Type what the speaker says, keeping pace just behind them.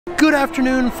Good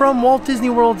afternoon from Walt Disney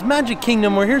World's Magic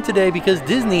Kingdom. We're here today because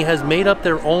Disney has made up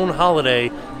their own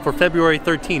holiday for February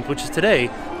 13th, which is today,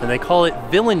 and they call it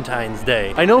Valentine's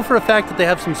Day. I know for a fact that they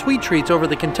have some sweet treats over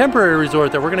the Contemporary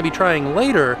Resort that we're going to be trying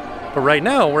later, but right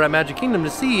now we're at Magic Kingdom to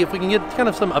see if we can get kind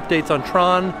of some updates on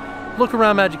Tron, look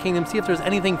around Magic Kingdom, see if there's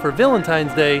anything for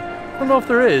Valentine's Day. I don't know if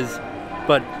there is,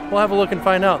 but we'll have a look and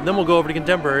find out. Then we'll go over to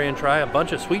Contemporary and try a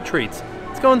bunch of sweet treats.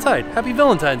 Let's go inside. Happy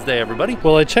Valentine's Day, everybody.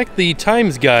 Well, I checked the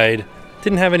Times guide.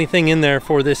 Didn't have anything in there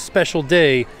for this special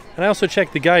day. And I also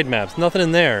checked the guide maps. Nothing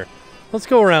in there. Let's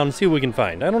go around and see what we can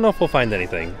find. I don't know if we'll find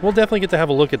anything. We'll definitely get to have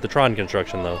a look at the Tron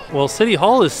construction, though. Well, City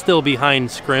Hall is still behind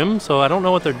Scrim, so I don't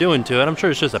know what they're doing to it. I'm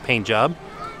sure it's just a paint job.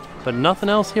 But nothing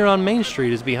else here on Main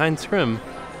Street is behind Scrim.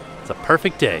 It's a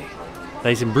perfect day.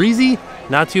 Nice and breezy.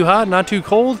 Not too hot, not too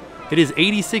cold. It is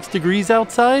 86 degrees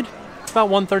outside. It's about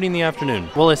 1:30 in the afternoon.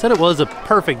 Well, I said it was a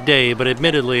perfect day, but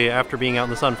admittedly, after being out in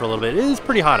the sun for a little bit, it is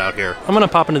pretty hot out here. I'm gonna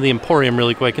pop into the Emporium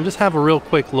really quick and just have a real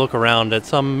quick look around at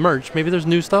some merch. Maybe there's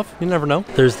new stuff, you never know.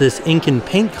 There's this ink and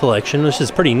paint collection, which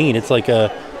is pretty neat. It's like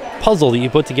a puzzle that you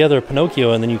put together,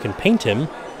 Pinocchio, and then you can paint him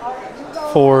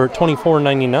for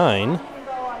 $24.99.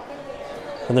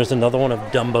 And there's another one of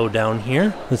Dumbo down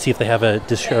here. Let's see if they have a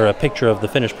picture of the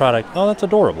finished product. Oh, that's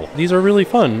adorable. These are really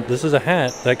fun. This is a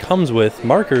hat that comes with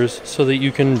markers so that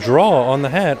you can draw on the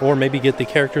hat or maybe get the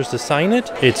characters to sign it.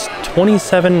 It's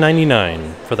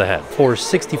 $27.99 for the hat. For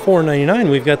 $64.99,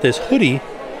 we've got this hoodie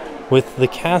with the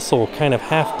castle kind of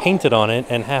half painted on it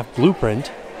and half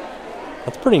blueprint.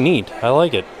 That's pretty neat. I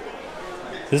like it.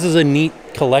 This is a neat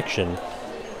collection.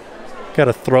 Got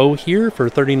a throw here for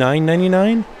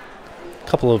 $39.99.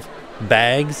 Couple of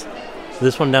bags.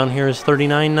 This one down here is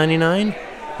 $39.99,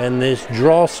 and this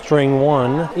drawstring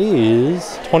one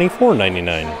is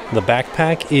 $24.99. The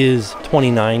backpack is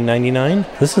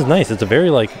 $29.99. This is nice. It's a very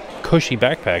like cushy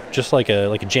backpack, just like a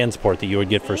JanSport that you would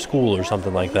get for school or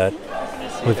something like that.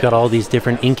 We've got all these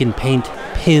different ink and paint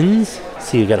pins.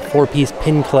 See, you got a 4-piece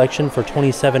pin collection for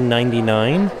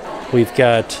 $27.99. We've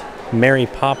got Mary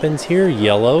Poppins here,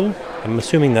 yellow. I'm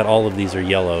assuming that all of these are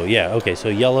yellow. Yeah, okay, so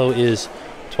yellow is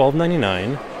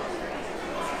 $12.99.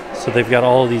 So they've got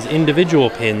all of these individual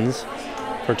pins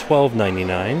for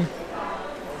 $12.99.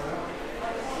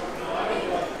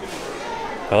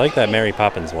 I like that Mary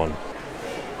Poppins one.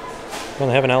 Well,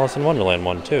 they have an Alice in Wonderland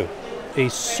one too. A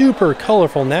super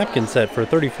colorful napkin set for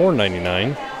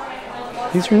 $34.99.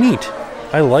 These are neat.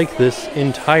 I like this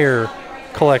entire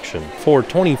collection. For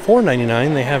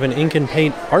 $24.99, they have an ink and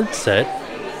paint art set.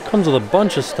 Comes with a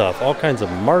bunch of stuff, all kinds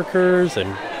of markers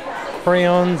and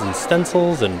crayons and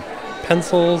stencils and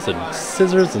pencils and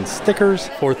scissors and stickers.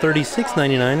 For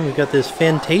 $36.99, we've got this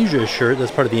Fantasia shirt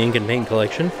that's part of the ink and paint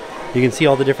collection. You can see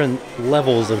all the different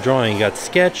levels of drawing. You got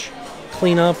sketch,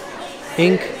 cleanup,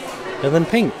 ink, and then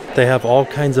paint. They have all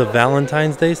kinds of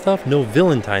Valentine's Day stuff. No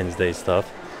Valentine's Day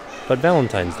stuff, but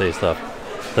Valentine's Day stuff.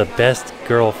 The Best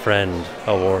Girlfriend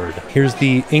Award. Here's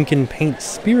the ink and paint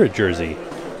spirit jersey.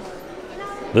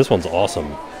 This one's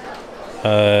awesome.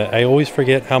 I always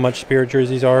forget how much spirit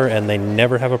jerseys are, and they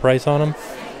never have a price on them.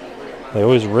 They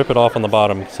always rip it off on the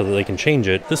bottom so that they can change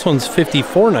it. This one's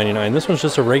 $54.99. This one's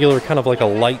just a regular kind of like a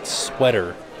light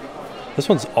sweater. This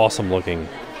one's awesome looking.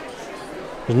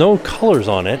 There's no colors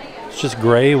on it. It's just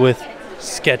gray with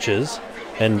sketches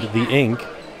and the ink.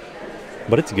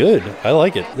 But it's good. I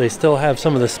like it. They still have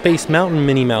some of the Space Mountain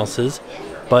Minnie Mouses,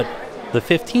 but the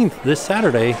 15th, this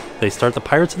Saturday, they start the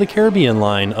Pirates of the Caribbean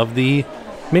line of the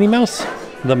Minnie Mouse,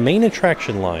 the main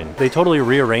attraction line. They totally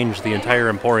rearranged the entire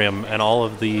Emporium, and all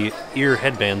of the ear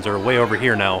headbands are way over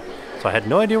here now. So I had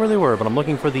no idea where they were, but I'm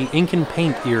looking for the ink and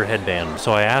paint ear headband.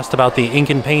 So I asked about the ink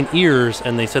and paint ears,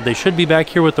 and they said they should be back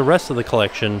here with the rest of the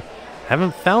collection.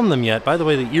 Haven't found them yet. By the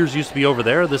way, the ears used to be over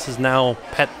there. This is now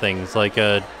pet things, like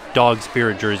dog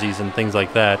spirit jerseys and things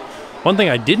like that. One thing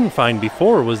I didn't find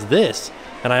before was this.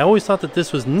 And I always thought that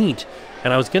this was neat,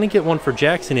 and I was going to get one for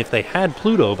Jackson if they had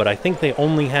Pluto, but I think they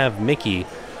only have Mickey.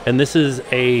 And this is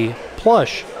a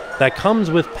plush that comes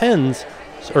with pens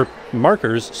or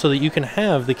markers so that you can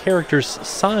have the characters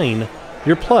sign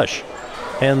your plush.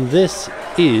 And this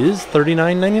is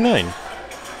 $39.99.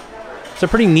 It's a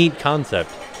pretty neat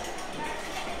concept.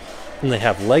 And they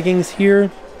have leggings here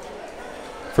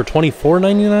for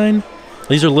 $24.99.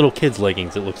 These are little kids'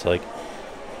 leggings, it looks like.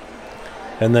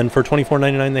 And then for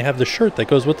 $24.99, they have the shirt that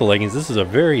goes with the leggings. This is a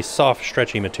very soft,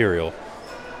 stretchy material.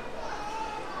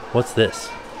 What's this?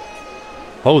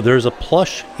 Oh, there's a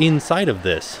plush inside of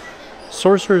this.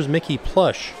 Sorcerer's Mickey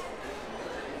plush.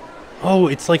 Oh,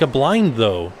 it's like a blind,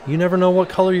 though. You never know what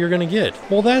color you're going to get.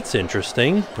 Well, that's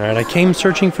interesting. All right, I came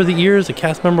searching for the ears. A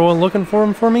cast member wasn't looking for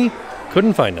them for me.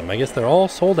 Couldn't find them. I guess they're all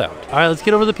sold out. All right, let's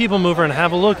get over to the People Mover and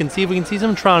have a look and see if we can see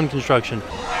some Tron construction.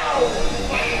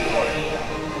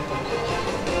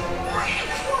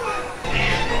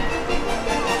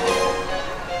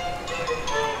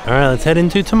 All right, let's head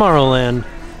into Tomorrowland.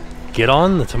 Get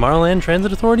on the Tomorrowland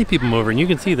Transit Authority People Mover, and you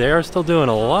can see they are still doing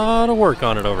a lot of work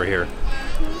on it over here.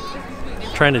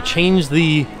 Trying to change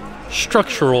the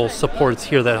structural supports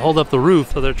here that hold up the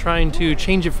roof. So they're trying to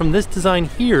change it from this design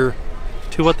here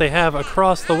to what they have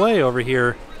across the way over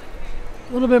here.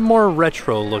 A little bit more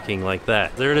retro looking like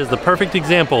that. There it is, the perfect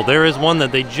example. There is one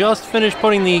that they just finished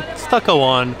putting the stucco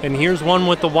on, and here's one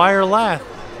with the wire lath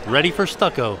ready for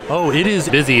stucco. Oh, it is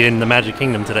busy in the Magic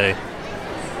Kingdom today.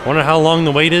 Wonder how long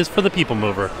the wait is for the People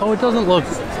Mover. Oh, it doesn't look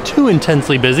too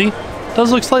intensely busy. It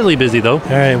does look slightly busy though. All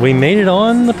right, we made it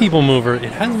on the People Mover.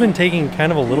 It has been taking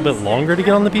kind of a little bit longer to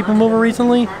get on the People Mover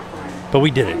recently, but we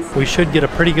did it. We should get a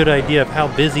pretty good idea of how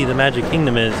busy the Magic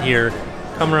Kingdom is here.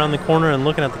 Coming around the corner and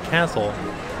looking at the castle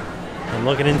and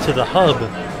looking into the hub.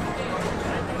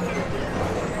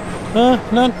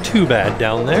 Not too bad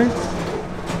down there.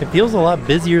 It feels a lot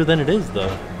busier than it is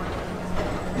though.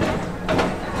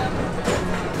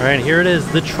 All right, here it is,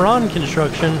 the Tron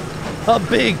construction. A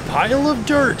big pile of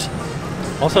dirt.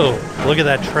 Also, look at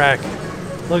that track.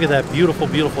 Look at that beautiful,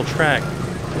 beautiful track.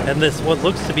 And this, what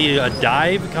looks to be a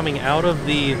dive coming out of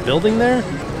the building there.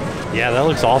 Yeah, that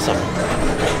looks awesome.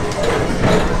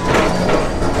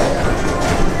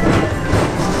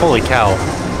 Holy cow.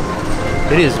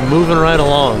 It is moving right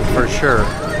along for sure.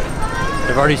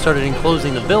 They've already started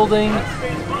enclosing the building.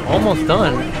 Almost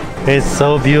done. It's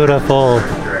so beautiful.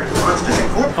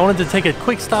 I wanted to take a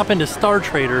quick stop into Star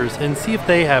Traders and see if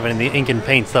they have any ink and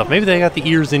paint stuff. Maybe they got the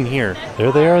ears in here.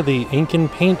 There they are, the ink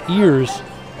and paint ears.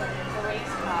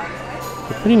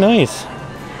 They're pretty nice.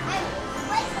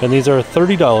 And these are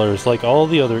 $30 like all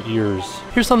the other ears.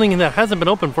 Here's something that hasn't been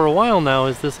open for a while now,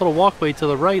 is this little walkway to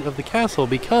the right of the castle,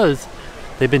 because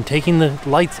they've been taking the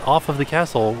lights off of the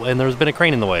castle and there's been a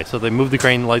crane in the way. So they moved the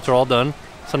crane, the lights are all done.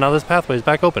 So now this pathway is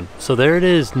back open. So there it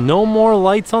is, no more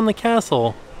lights on the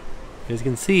castle. As you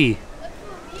can see,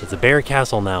 it's a bare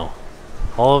castle now.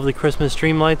 All of the Christmas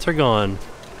stream lights are gone.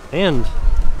 And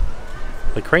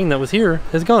the crane that was here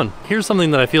is gone. Here's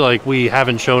something that I feel like we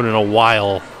haven't shown in a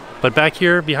while. But back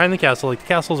here behind the castle, like the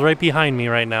castle's right behind me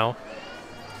right now.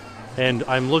 And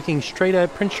I'm looking straight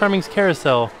at Prince Charming's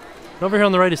carousel. And over here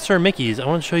on the right is Sir Mickey's. I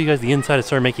want to show you guys the inside of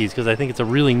Sir Mickey's because I think it's a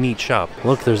really neat shop.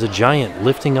 Look, there's a giant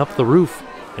lifting up the roof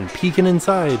and peeking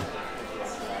inside.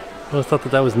 I always thought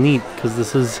that that was neat because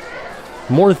this is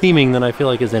more theming than I feel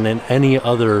like is in any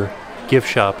other gift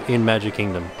shop in Magic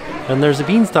Kingdom. And there's a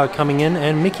beanstalk coming in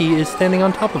and Mickey is standing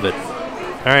on top of it.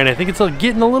 Alright, I think it's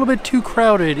getting a little bit too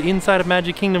crowded inside of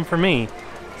Magic Kingdom for me.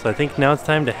 So I think now it's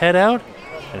time to head out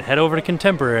and head over to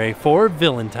Contemporary for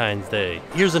Valentine's Day.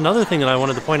 Here's another thing that I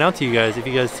wanted to point out to you guys. If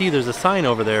you guys see, there's a sign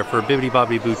over there for Bibbidi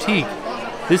Bobbidi Boutique.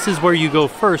 This is where you go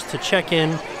first to check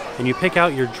in and you pick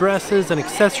out your dresses and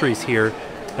accessories here.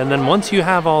 And then once you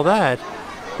have all that,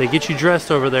 they get you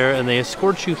dressed over there and they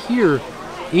escort you here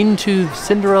into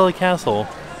Cinderella Castle.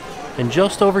 And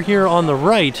just over here on the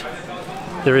right,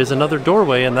 there is another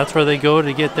doorway, and that's where they go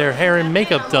to get their hair and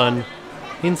makeup done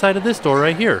inside of this door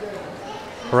right here.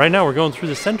 But right now we're going through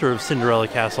the center of Cinderella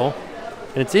Castle.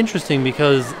 And it's interesting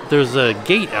because there's a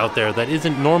gate out there that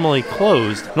isn't normally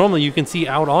closed. Normally you can see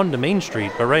out onto Main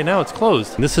Street, but right now it's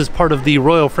closed. This is part of the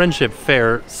Royal Friendship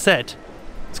Fair set.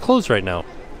 It's closed right now.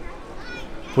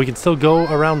 We can still go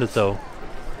around it though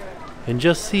and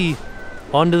just see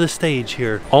onto the stage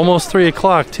here. Almost 3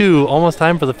 o'clock too, almost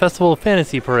time for the Festival of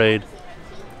Fantasy Parade.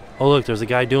 Oh look, there's a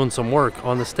guy doing some work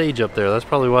on the stage up there. That's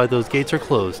probably why those gates are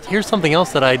closed. Here's something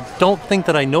else that I don't think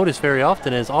that I notice very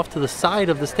often is off to the side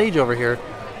of the stage over here,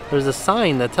 there's a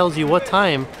sign that tells you what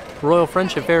time Royal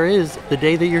Friendship Fair is the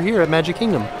day that you're here at Magic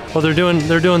Kingdom. Well, they're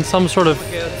doing some sort of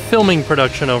filming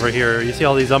production over here. You see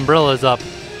all these umbrellas up.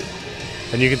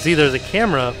 And you can see there's a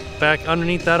camera back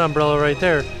underneath that umbrella right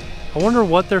there. I wonder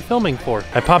what they're filming for.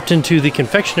 I popped into the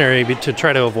confectionery to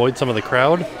try to avoid some of the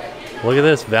crowd. Look at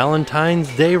this,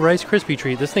 Valentine's Day Rice Krispie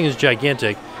treat. This thing is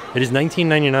gigantic. It is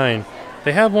 $19.99.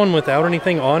 They have one without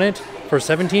anything on it for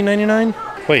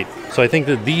 $17.99. Wait, so I think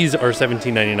that these are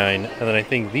 $17.99 and then I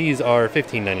think these are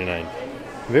 $15.99.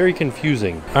 Very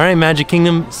confusing. All right, Magic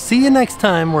Kingdom, see you next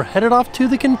time. We're headed off to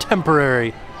the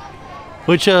Contemporary.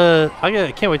 Which,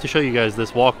 I can't wait to show you guys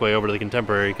this walkway over to the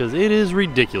Contemporary because it is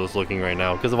ridiculous looking right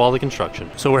now because of all the construction.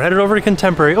 So we're headed over to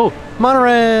Contemporary. Oh,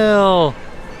 monorail!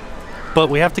 But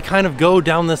we have to kind of go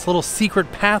down this little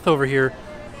secret path over here.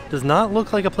 Does not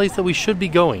look like a place that we should be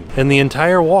going. And the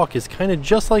entire walk is kind of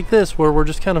just like this, where we're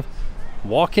just kind of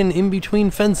walking in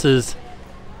between fences,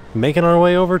 making our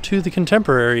way over to the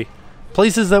Contemporary.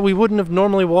 Places that we wouldn't have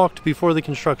normally walked before the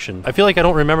construction. I feel like I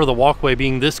don't remember the walkway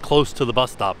being this close to the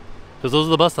bus stop, because those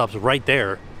are the bus stops right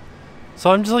there.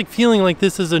 So I'm just like feeling like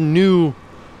this is a new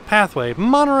pathway.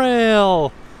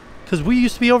 Monorail! Because we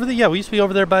used to be over there, yeah, we used to be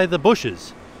over there by the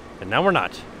bushes. And now we're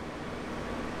not.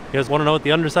 You guys want to know what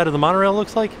the underside of the monorail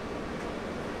looks like?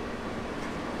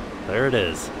 There it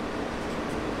is.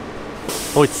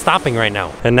 Oh, it's stopping right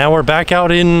now. And now we're back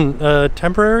out in a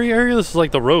temporary area. This is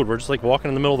like the road. We're just like walking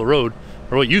in the middle of the road,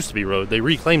 or what used to be road. They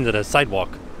reclaimed it as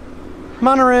sidewalk.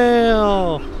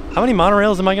 Monorail! How many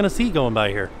monorails am I gonna see going by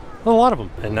here? A lot of them.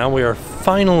 And now we are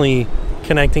finally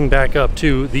connecting back up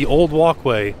to the old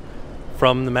walkway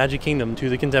from the Magic Kingdom to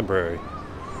the Contemporary.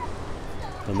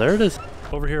 And there it is.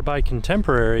 Over here by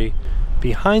Contemporary,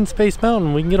 behind Space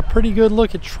Mountain, we can get a pretty good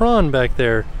look at Tron back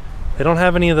there. They don't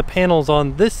have any of the panels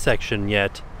on this section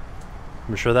yet.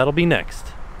 I'm sure that'll be next.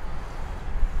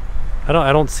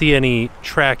 I don't see any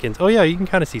track in. Oh yeah, you can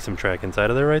kind of see some track inside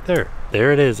of there right there.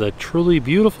 There it is, a truly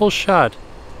beautiful shot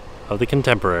of the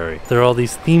Contemporary. There are all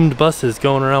these themed buses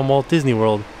going around Walt Disney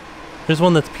World. There's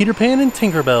one that's Peter Pan and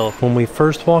Tinkerbell. When we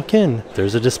first walk in,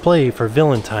 there's a display for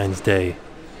Valentine's Day.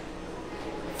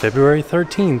 February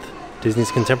 13th,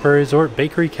 Disney's Contemporary Resort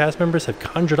Bakery cast members have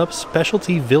conjured up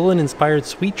specialty villain-inspired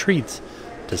sweet treats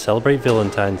to celebrate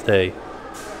Valentine's Day.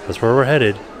 That's where we're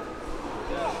headed.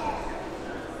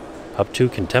 Up to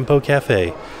Contempo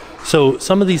Cafe. So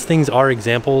some of these things are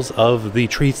examples of the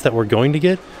treats that we're going to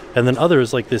get, and then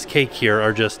others, like this cake here,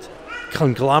 are just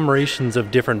conglomerations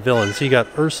of different villains. So you got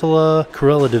Ursula,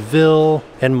 Cruella de Vil,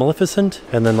 and Maleficent,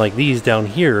 and then like these down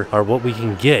here are what we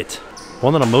can get.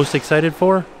 One that I'm most excited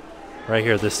for, right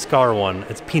here, this Scar one,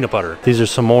 it's peanut butter. These are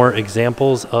some more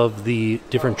examples of the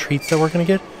different treats that we're gonna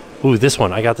get. Ooh, this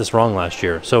one, I got this wrong last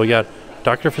year. So we got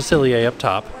Dr. Facilier up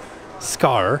top,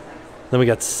 Scar, then we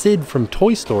got Sid from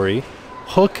Toy Story,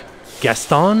 Hook,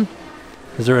 Gaston.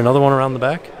 Is there another one around the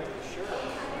back?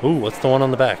 Ooh, what's the one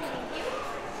on the back?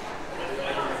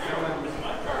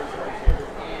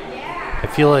 I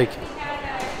feel like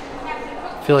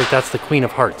that's the Queen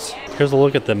of Hearts. Here's a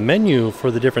look at the menu for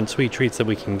the different sweet treats that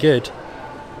we can get.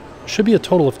 Should be a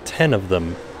total of 10 of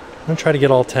them. I'm gonna try to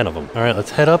get all 10 of them. All right,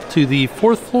 let's head up to the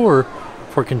 4th floor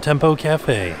for Contempo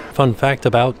Cafe. Fun fact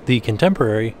about the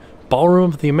Contemporary,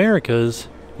 Ballroom of the Americas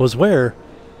was where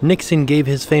Nixon gave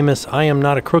his famous "I am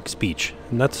not a crook" speech,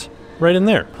 and that's right in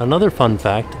there. Another fun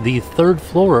fact, the 3rd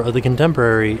floor of the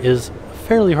Contemporary is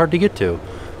fairly hard to get to.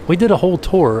 We did a whole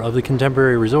tour of the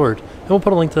Contemporary Resort, and we'll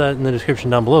put a link to that in the description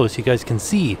down below so you guys can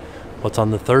see what's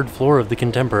on the 3rd floor of the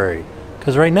Contemporary.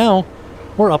 Because right now,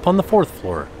 we're up on the 4th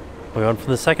floor. We went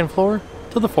from the 2nd floor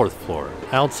to the 4th floor.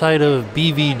 Outside of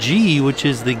BVG, which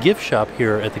is the gift shop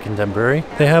here at the Contemporary,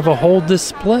 they have a whole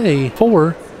display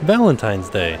for Valentine's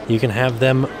Day. You can have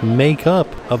them make up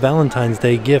a Valentine's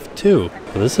Day gift too.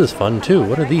 Well, this is fun too.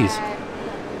 What are these?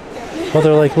 Well,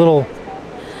 they're like little,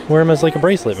 wear them as like a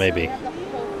bracelet maybe.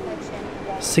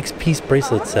 6-piece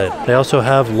bracelet set. They also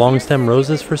have long stem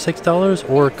roses for $6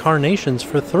 or carnations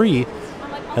for $3.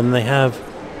 And they have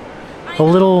a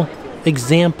little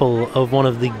example of one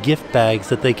of the gift bags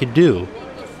that they could do.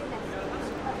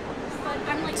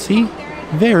 See?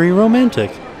 Very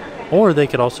romantic. Or they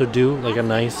could also do like a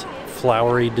nice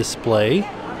flowery display.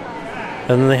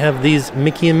 And then they have these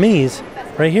Mickey and Minnie's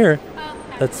right here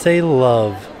that say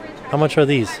love. How much are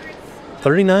these?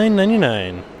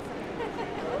 $39.99.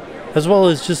 As well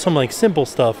as just some like simple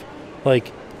stuff,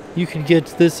 like you could get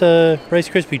this Rice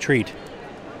Krispie treat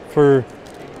for,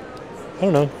 I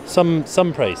don't know,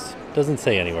 some price. Doesn't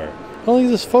say anywhere. Oh, look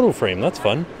at this photo frame, that's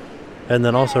fun. And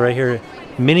then also right here,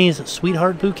 Minnie's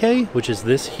Sweetheart Bouquet, which is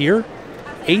this here,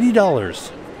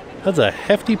 $80. That's a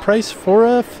hefty price for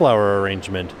a flower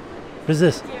arrangement. What is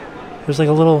this? There's like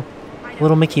a little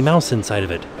Mickey Mouse inside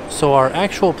of it. So our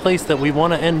actual place that we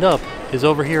want to end up is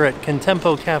over here at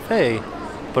Contempo Cafe.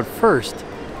 But first,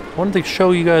 I wanted to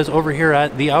show you guys over here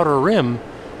at the Outer Rim.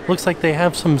 Looks like they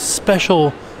have some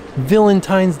special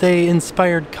Valentine's Day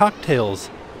inspired cocktails.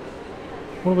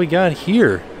 What do we got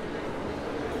here?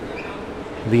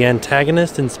 The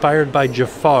Antagonist inspired by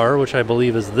Jafar, which I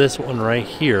believe is this one right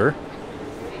here.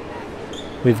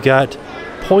 We've got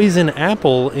Poison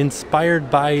Apple inspired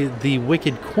by the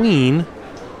Wicked Queen,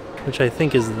 which I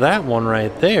think is that one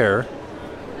right there.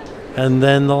 And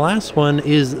then the last one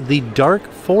is the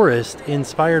Dark Forest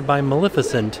inspired by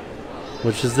Maleficent,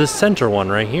 which is this center one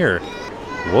right here.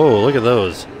 Whoa, look at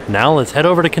those. Now let's head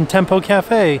over to Contempo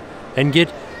Cafe and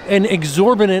get an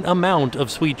exorbitant amount of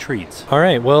sweet treats. All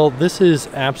right, well, this is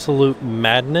absolute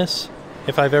madness.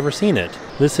 if I've ever seen it.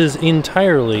 This is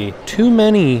entirely too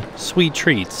many sweet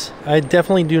treats. I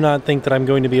definitely do not think that I'm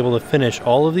going to be able to finish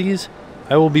all of these.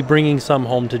 I will be bringing some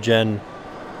home to Jen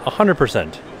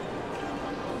 100%.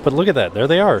 But look at that, there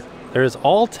they are. There's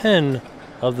all 10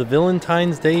 of the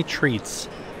Valentine's Day treats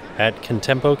at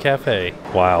Contempo Cafe.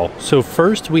 Wow. So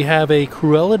first we have a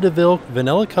Cruella de Vil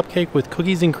vanilla cupcake with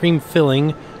cookies and cream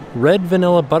filling, red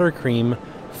vanilla buttercream,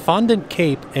 fondant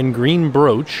cape, and green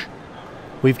brooch.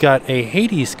 We've got a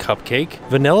Hades cupcake,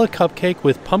 vanilla cupcake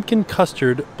with pumpkin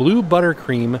custard, blue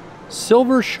buttercream,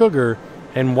 silver sugar,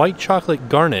 and white chocolate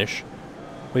garnish.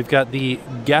 We've got the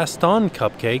Gaston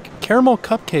cupcake, caramel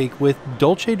cupcake with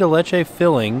dulce de leche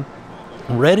filling,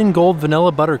 red and gold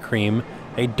vanilla buttercream,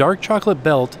 a dark chocolate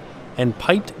belt, and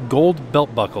piped gold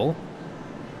belt buckle.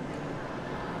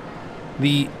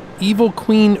 The Evil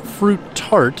Queen fruit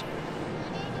tart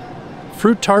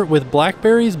with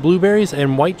blackberries, blueberries,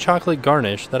 and white chocolate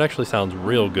garnish. That actually sounds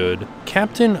real good.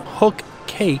 Captain Hook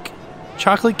cake,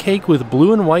 chocolate cake with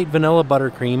blue and white vanilla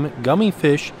buttercream, gummy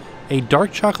fish, a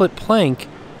dark chocolate plank,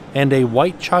 and a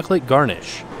white chocolate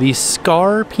garnish. The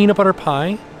Scar peanut butter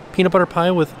pie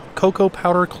with cocoa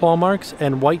powder claw marks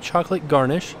and white chocolate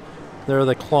garnish. There are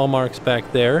the claw marks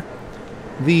back there.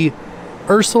 The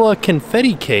Ursula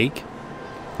confetti cake,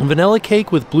 vanilla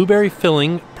cake with blueberry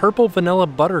filling, purple vanilla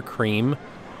buttercream,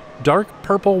 dark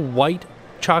purple white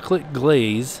chocolate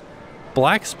glaze,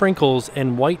 black sprinkles,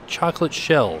 and white chocolate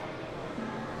shell.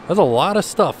 That's a lot of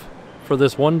stuff for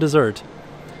this one dessert.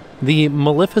 The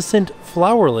Maleficent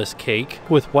flourless cake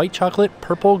with white chocolate,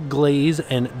 purple glaze,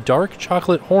 and dark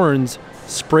chocolate horns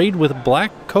sprayed with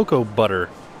black cocoa butter.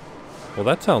 Well,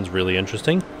 that sounds really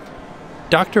interesting.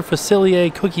 Dr.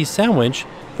 Facilier cookie sandwich,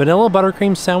 vanilla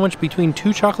buttercream sandwich between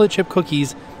 2 chocolate chip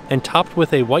cookies and topped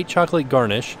with a white chocolate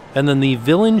garnish. And then the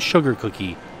Villain sugar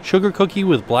cookie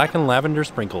with black and lavender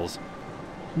sprinkles.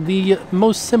 The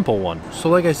most simple one. So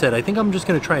like I said, I think I'm just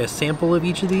going to try a sample of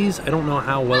each of these. I don't know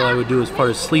how well I would do as far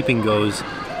as sleeping goes,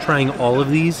 trying all of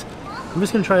these. I'm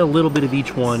just going to try a little bit of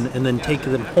each one and then take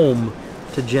them home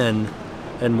to Jen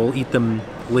and we'll eat them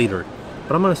later.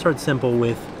 But I'm going to start simple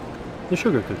with the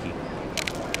sugar cookie.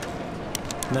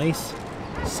 Nice,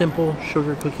 simple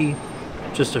sugar cookie.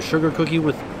 Just a sugar cookie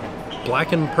with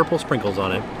black and purple sprinkles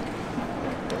on it.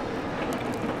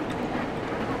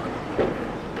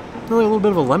 Really a little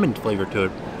bit of a lemon flavor to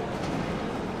it.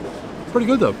 Pretty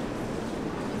good though.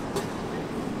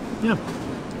 Yeah,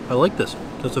 I like this.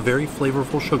 It's a very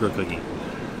flavorful sugar cookie.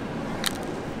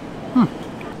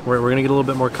 We're gonna get a little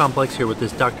bit more complex here with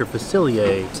this Dr.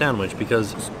 Facilier sandwich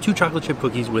because it's 2 chocolate chip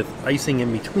cookies with icing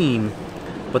in between,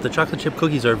 but the chocolate chip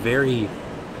cookies are very,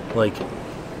 like,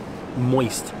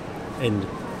 moist and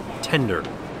tender.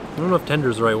 I don't know if tender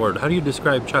is the right word. How do you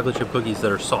describe chocolate chip cookies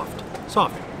that are soft?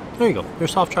 Soft. There you go. They're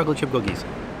soft chocolate chip cookies.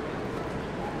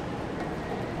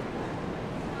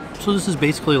 So this is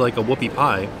basically like a whoopie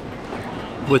pie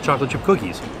with chocolate chip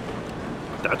cookies.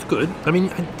 That's good. I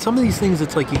mean, some of these things,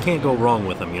 it's like you can't go wrong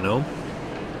with them, you know?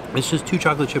 It's just 2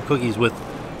 chocolate chip cookies with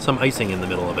some icing in the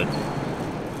middle of it.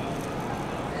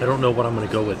 I don't know what I'm going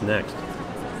to go with next.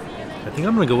 I think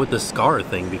I'm going to go with the Scar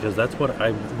thing because that's what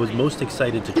I was most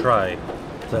excited to try.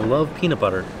 Because I love peanut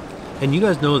butter. And you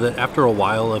guys know that after a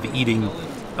while of eating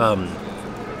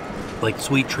like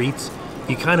sweet treats,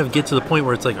 you kind of get to the point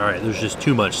where it's like, all right, there's just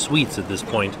too much sweets at this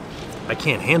point. I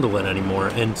can't handle it anymore.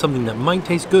 And something that might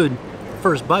taste good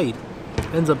first bite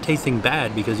ends up tasting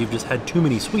bad because you've just had too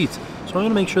many sweets. So I'm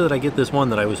gonna make sure that I get this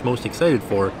one that I was most excited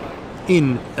for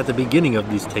in at the beginning of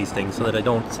these tastings so that I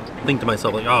don't think to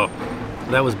myself like, oh,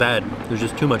 that was bad. There's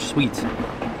just too much sweets.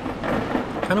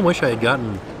 Kind of wish I had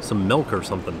gotten some milk or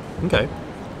something. Okay.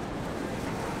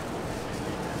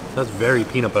 That's very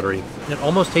peanut buttery. It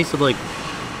almost tasted like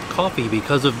coffee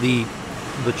because of the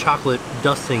chocolate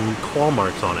dusting claw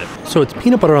marks on it. So it's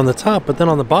peanut butter on the top, but then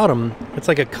on the bottom, it's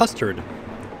like a custard,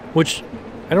 which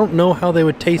I don't know how they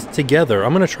would taste together.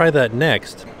 I'm gonna try that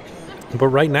next. But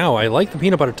right now, I like the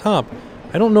peanut butter top.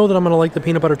 I don't know that I'm gonna like the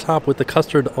peanut butter top with the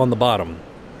custard on the bottom.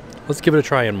 Let's give it a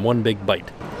try in one big bite.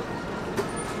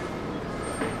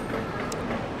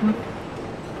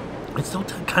 It still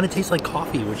kind of tastes like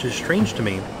coffee, which is strange to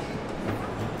me.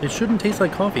 It shouldn't taste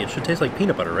like coffee, it should taste like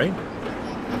peanut butter, right?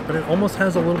 But it almost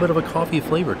has a little bit of a coffee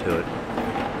flavor to it.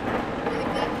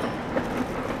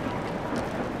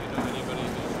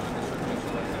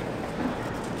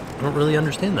 I don't really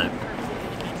understand that.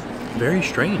 Very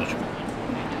strange.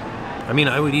 I mean,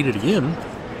 I would eat it again,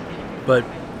 but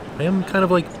I am kind of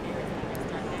like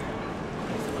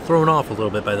thrown off a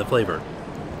little bit by the flavor.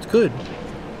 It's good.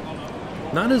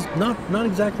 Not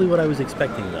exactly what I was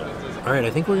expecting though. All right,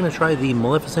 I think we're gonna try the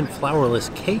Maleficent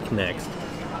flourless cake next.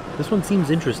 This one seems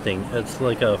interesting. It's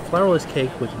like a flourless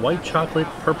cake with white chocolate,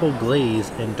 purple glaze,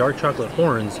 and dark chocolate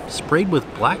horns sprayed with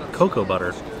black cocoa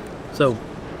butter. So,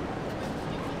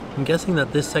 I'm guessing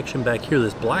that this section back here,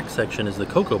 this black section, is the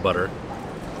cocoa butter.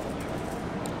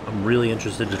 I'm really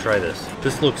interested to try this.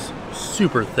 This looks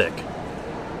super thick.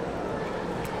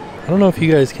 I don't know if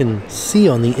you guys can see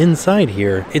on the inside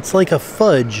here. It's like a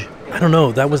fudge. I don't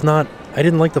know, that was not... I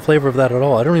didn't like the flavor of that at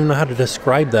all. I don't even know how to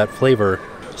describe that flavor.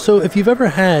 So if you've ever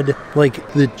had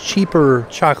like the cheaper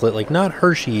chocolate, like not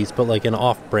Hershey's, but like an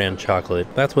off-brand chocolate,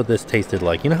 that's what this tasted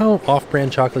like. You know how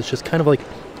off-brand chocolate's just kind of like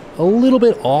a little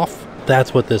bit off?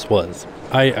 That's what this was.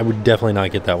 I would definitely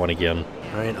not get that one again.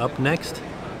 All right, up next,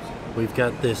 we've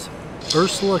got this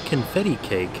Ursula confetti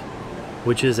cake,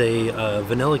 which is a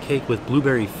vanilla cake with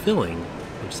blueberry filling,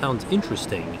 which sounds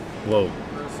interesting. Whoa,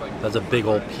 that's a big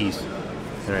old piece.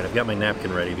 All right, I've got my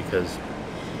napkin ready because,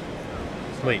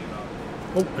 wait.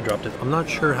 Oh, I dropped it. I'm not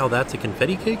sure how that's a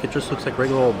confetti cake. It just looks like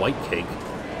regular old white cake.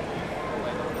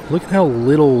 Look at how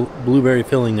little blueberry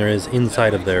filling there is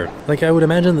inside of there. Like, I would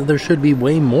imagine that there should be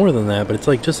way more than that, but it's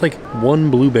like just like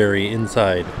one blueberry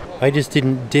inside. I just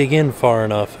didn't dig in far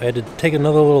enough. I had to take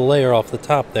another little layer off the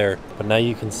top there. But now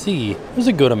you can see there's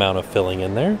a good amount of filling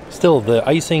in there. Still, the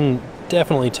icing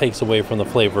definitely takes away from the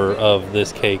flavor of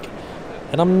this cake.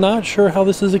 And I'm not sure how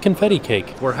this is a confetti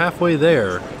cake. We're halfway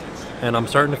there, and I'm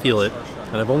starting to feel it.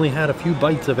 And I've only had a few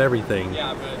bites of everything,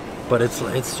 but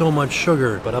it's so much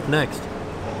sugar. But up next,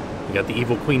 we got the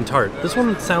Evil Queen tart. This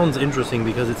one sounds interesting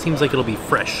because it seems like it'll be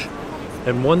fresh.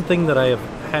 And one thing that I have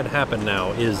had happen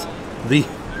now is the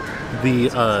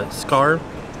scar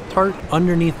tart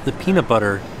underneath the peanut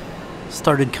butter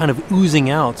started kind of oozing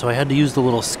out, so I had to use the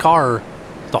little scar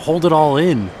to hold it all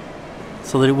in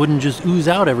so that it wouldn't just ooze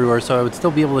out everywhere, so I would still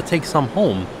be able to take some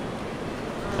home.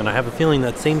 And I have a feeling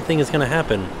that same thing is going to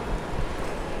happen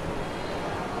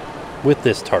with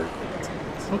this tart.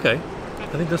 Okay, I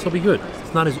think this will be good.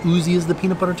 It's not as oozy as the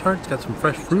peanut butter tart. It's got some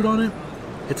fresh fruit on it.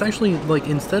 It's actually like,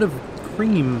 instead of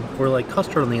cream or like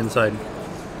custard on the inside,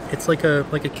 it's like a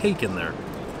cake in there.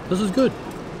 This is good.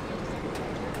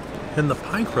 And the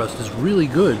pie crust is really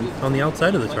good on the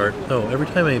outside of the tart. Oh, every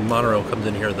time a monorail comes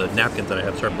in here, the napkins that I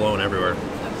have start blowing everywhere.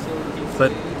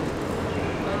 But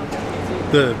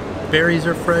the berries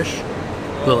are fresh.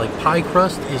 The like pie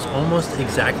crust is almost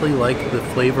exactly like the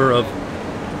flavor of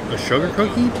a sugar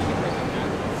cookie.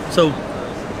 So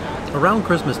around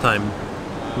Christmas time,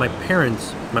 my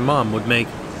mom would make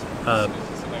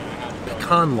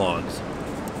pecan logs.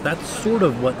 That's sort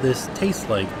of what this tastes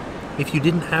like if you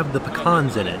didn't have the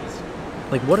pecans in it.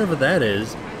 Like whatever that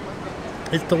is,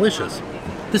 it's delicious.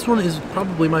 This one is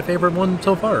probably my favorite one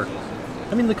so far.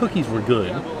 I mean, the cookies were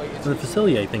good, and the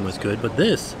Facilier thing was good, but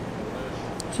this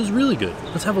is really good.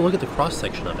 Let's have a look at the cross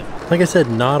section of it. Like I said,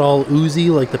 not all oozy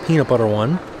like the peanut butter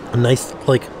one. A nice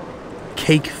like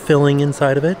cake filling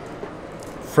inside of it.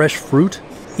 Fresh fruit,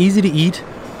 easy to eat.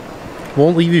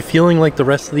 Won't leave you feeling like the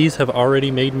rest of these have already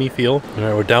made me feel. All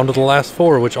right, we're down to the last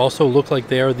four, which also look like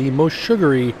they are the most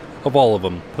sugary of all of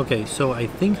them. Okay, so I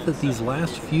think that these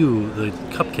last few, the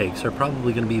cupcakes, are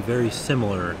probably going to be very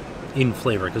similar in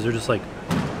flavor because they're just like,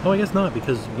 oh, I guess not,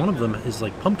 because one of them is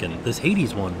like pumpkin. This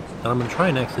Hades one that I'm going to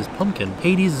try next is pumpkin.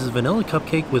 Hades is a vanilla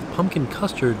cupcake with pumpkin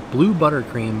custard, blue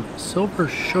buttercream, silver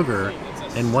sugar,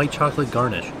 and white chocolate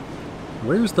garnish.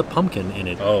 Where's the pumpkin in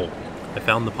it? Oh, I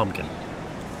found the pumpkin.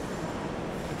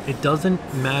 It doesn't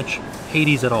match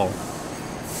Hades at all.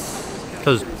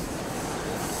 Because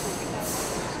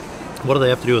what do they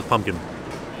have to do with pumpkin?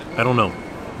 I don't know.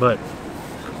 But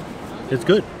it's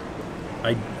good.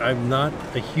 I'm not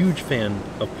a huge fan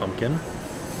of pumpkin.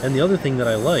 And the other thing that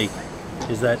I like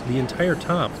is that the entire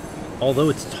top, although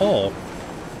it's tall,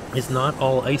 is not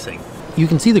all icing. You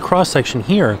can see the cross section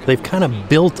here. They've kind of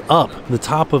built up the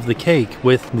top of the cake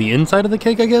with the inside of the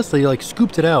cake, I guess. They like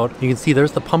scooped it out. You can see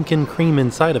there's the pumpkin cream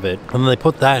inside of it. And then they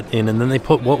put that in, and then they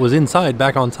put what was inside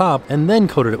back on top and then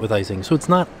coated it with icing. So it's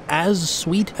not as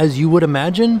sweet as you would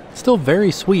imagine. Still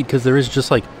very sweet because there is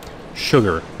just like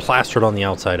sugar plastered on the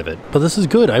outside of it. But this is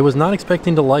good. I was not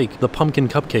expecting to like the pumpkin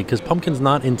cupcake because pumpkin's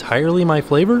not entirely my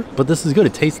flavor, but this is good.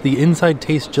 It tastes, the inside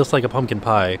tastes just like a pumpkin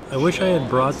pie. I wish I had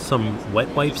brought some wet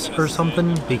wipes or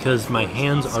something because my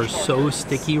hands are so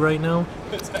sticky right now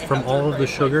from all of the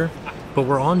sugar. But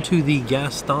we're on to the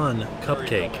Gaston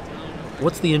cupcake.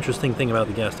 What's the interesting thing about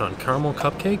the Gaston? Caramel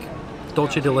cupcake?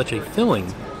 Dulce de leche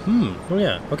filling. Oh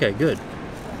yeah, okay, good.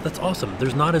 That's awesome.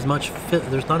 There's not as much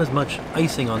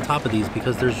icing on top of these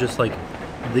because there's just like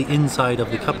the inside of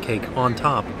the cupcake on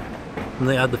top, and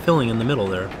they add the filling in the middle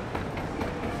there.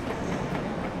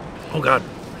 Oh god.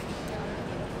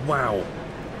 Wow.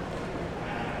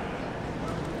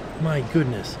 My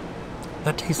goodness.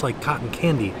 That tastes like cotton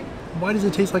candy. Why does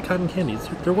it taste like cotton candy?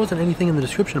 There wasn't anything in the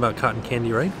description about cotton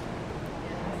candy, right?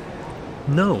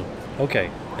 No.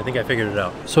 Okay, I think I figured it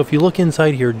out. So if you look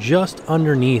inside here, just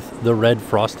underneath the red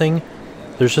frosting,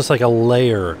 there's just like a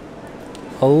layer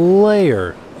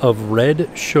of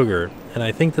red sugar. And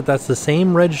I think that that's the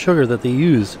same red sugar that they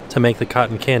use to make the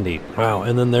cotton candy. Wow,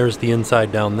 and then there's the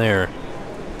inside down there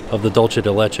of the dulce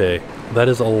de leche. That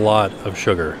is a lot of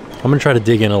sugar. I'm gonna try to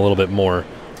dig in a little bit more,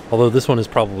 although this one is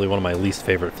probably one of my least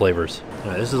favorite flavors.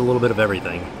 All right, this is a little bit of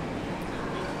everything.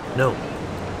 No,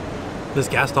 this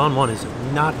Gaston one is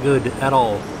not good at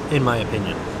all, in my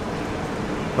opinion.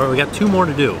 All right, we got 2 more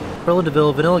to do. Cruella de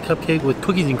Vil vanilla cupcake with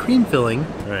cookies and cream filling.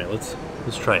 All right, let's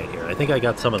try it here. I think I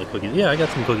got some of the cookies. Yeah, I got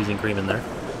some cookies and cream in there.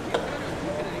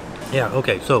 Yeah,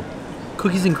 okay, so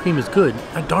cookies and cream is good.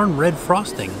 That darn red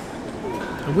frosting.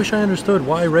 I wish I understood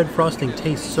why red frosting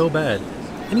tastes so bad.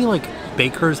 Any like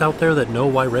bakers out there that know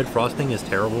why red frosting is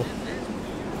terrible?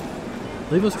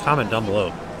 Leave us a comment down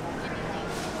below.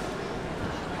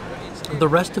 The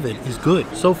rest of it is good.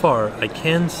 So far, I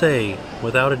can say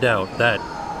without a doubt that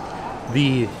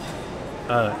the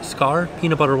Scar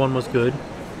peanut butter one was good.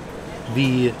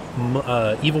 The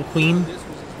Evil Queen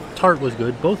tart was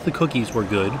good. Both the cookies were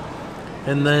good.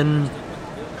 And then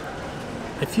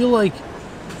I feel like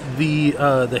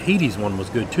the Hades one was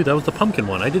good too. That was the pumpkin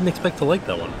one. I didn't expect to like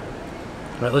that one.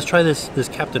 All right, let's try this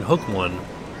Captain Hook one.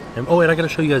 And oh, and I gotta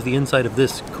show you guys the inside of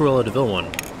this Cruella de Vil one.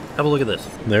 Have a look at this.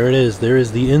 There it is. There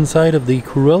is the inside of the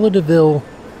Cruella de Vil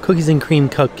cookies and cream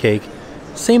cupcake.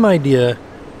 Same idea,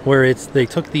 where they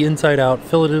took the inside out,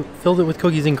 filled it with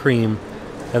cookies and cream,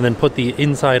 and then put the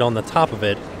inside on the top of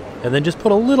it, and then just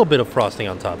put a little bit of frosting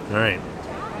on top. All right,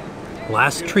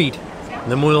 last treat.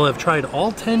 And then we'll have tried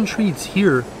all 10 treats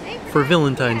here for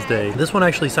Valentine's Day. This one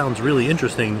actually sounds really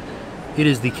interesting. It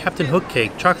is the Captain Hook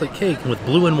cake, chocolate cake with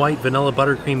blue and white vanilla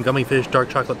buttercream gummy fish, dark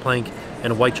chocolate plank,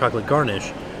 and a white chocolate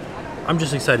garnish. I'm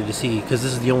just excited to see, because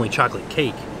this is the only chocolate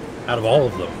cake out of all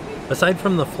of them. Aside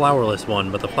from the flourless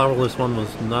one, but the flourless one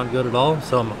was not good at all,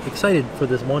 so I'm excited for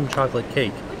this one chocolate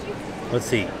cake. Let's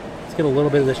see. Let's get a little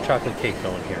bit of this chocolate cake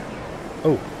going here.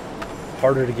 Oh,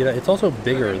 harder to get out. It's also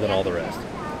bigger than all the rest.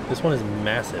 This one is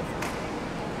massive.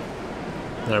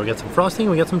 Now we got some frosting,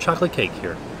 we got some chocolate cake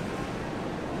here.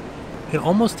 It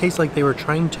almost tastes like they were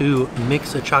trying to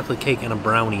mix a chocolate cake and a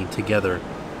brownie together.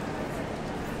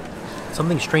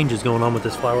 Something strange is going on with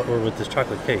this flour, or with this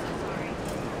chocolate cake.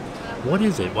 What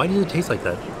is it? Why does it taste like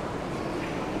that?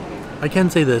 I can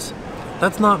say this,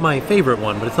 that's not my favorite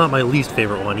one, but it's not my least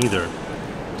favorite one either.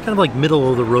 It's kind of like middle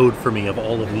of the road for me of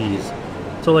all of these.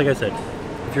 So like I said,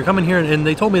 if you're coming here, and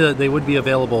they told me that they would be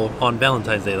available on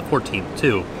Valentine's Day, the 14th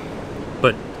too,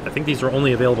 but I think these are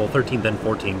only available 13th and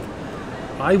 14th.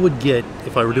 I would get,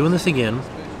 if I were doing this again,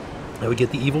 I would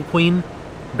get the Evil Queen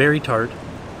berry tart.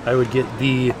 I would get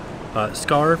the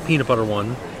Scar peanut butter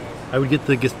one. I would get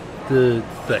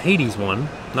the Hades one,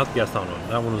 not the Gaston one.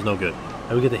 That one was no good.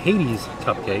 I would get the Hades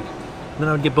cupcake, and then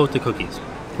I would get both the cookies.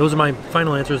 Those are my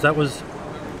final answers. That was,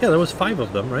 yeah, there was 5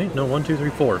 of them, right? No, 1, 2, 3,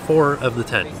 4. 4 of the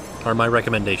 10 are my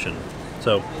recommendation.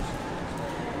 So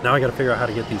now I got to figure out how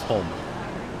to get these home.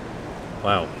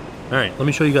 Wow. All right, let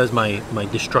me show you guys my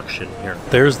destruction here.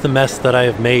 There's the mess that I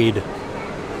have made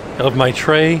of my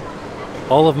tray,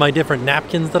 all of my different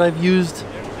napkins that I've used,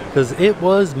 because it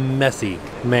was messy,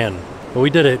 man. But we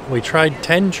did it. We tried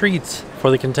 10 treats for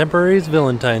the Contemporaries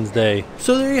Valentine's Day.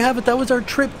 So there you have it. That was our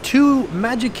trip to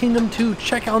Magic Kingdom to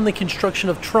check on the construction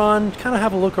of Tron, kind of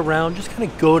have a look around, just kind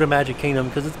of go to Magic Kingdom,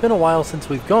 because it's been a while since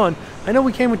we've gone. I know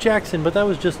we came with Jackson, but that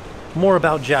was just more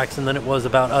about Jackson than it was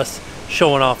about us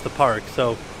showing off the park.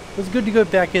 So it was good to go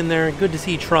back in there, good to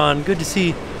see Tron, good to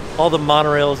see all the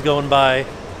monorails going by.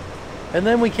 And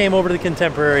then we came over to the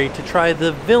Contemporary to try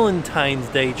the Valentine's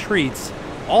Day treats,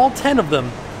 all 10 of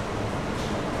them.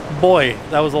 Boy,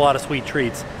 that was a lot of sweet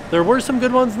treats. There were some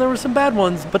good ones and there were some bad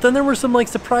ones, but then there were some like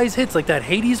surprise hits, like that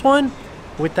Hades one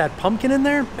with that pumpkin in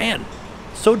there. Man,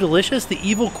 so delicious. The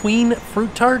Evil Queen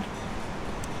fruit tart,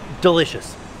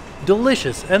 delicious,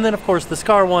 delicious. And then of course the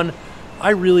Scar one,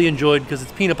 I really enjoyed because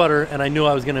it's peanut butter and I knew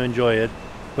I was going to enjoy it.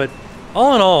 But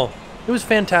all in all, it was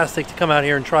fantastic to come out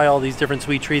here and try all these different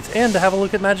sweet treats and to have a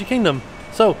look at Magic Kingdom.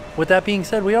 So with that being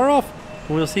said, we are off.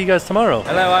 We'll see you guys tomorrow.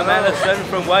 Hello, I'm Alison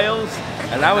from Wales,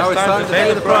 and now it's time to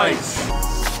pay the price.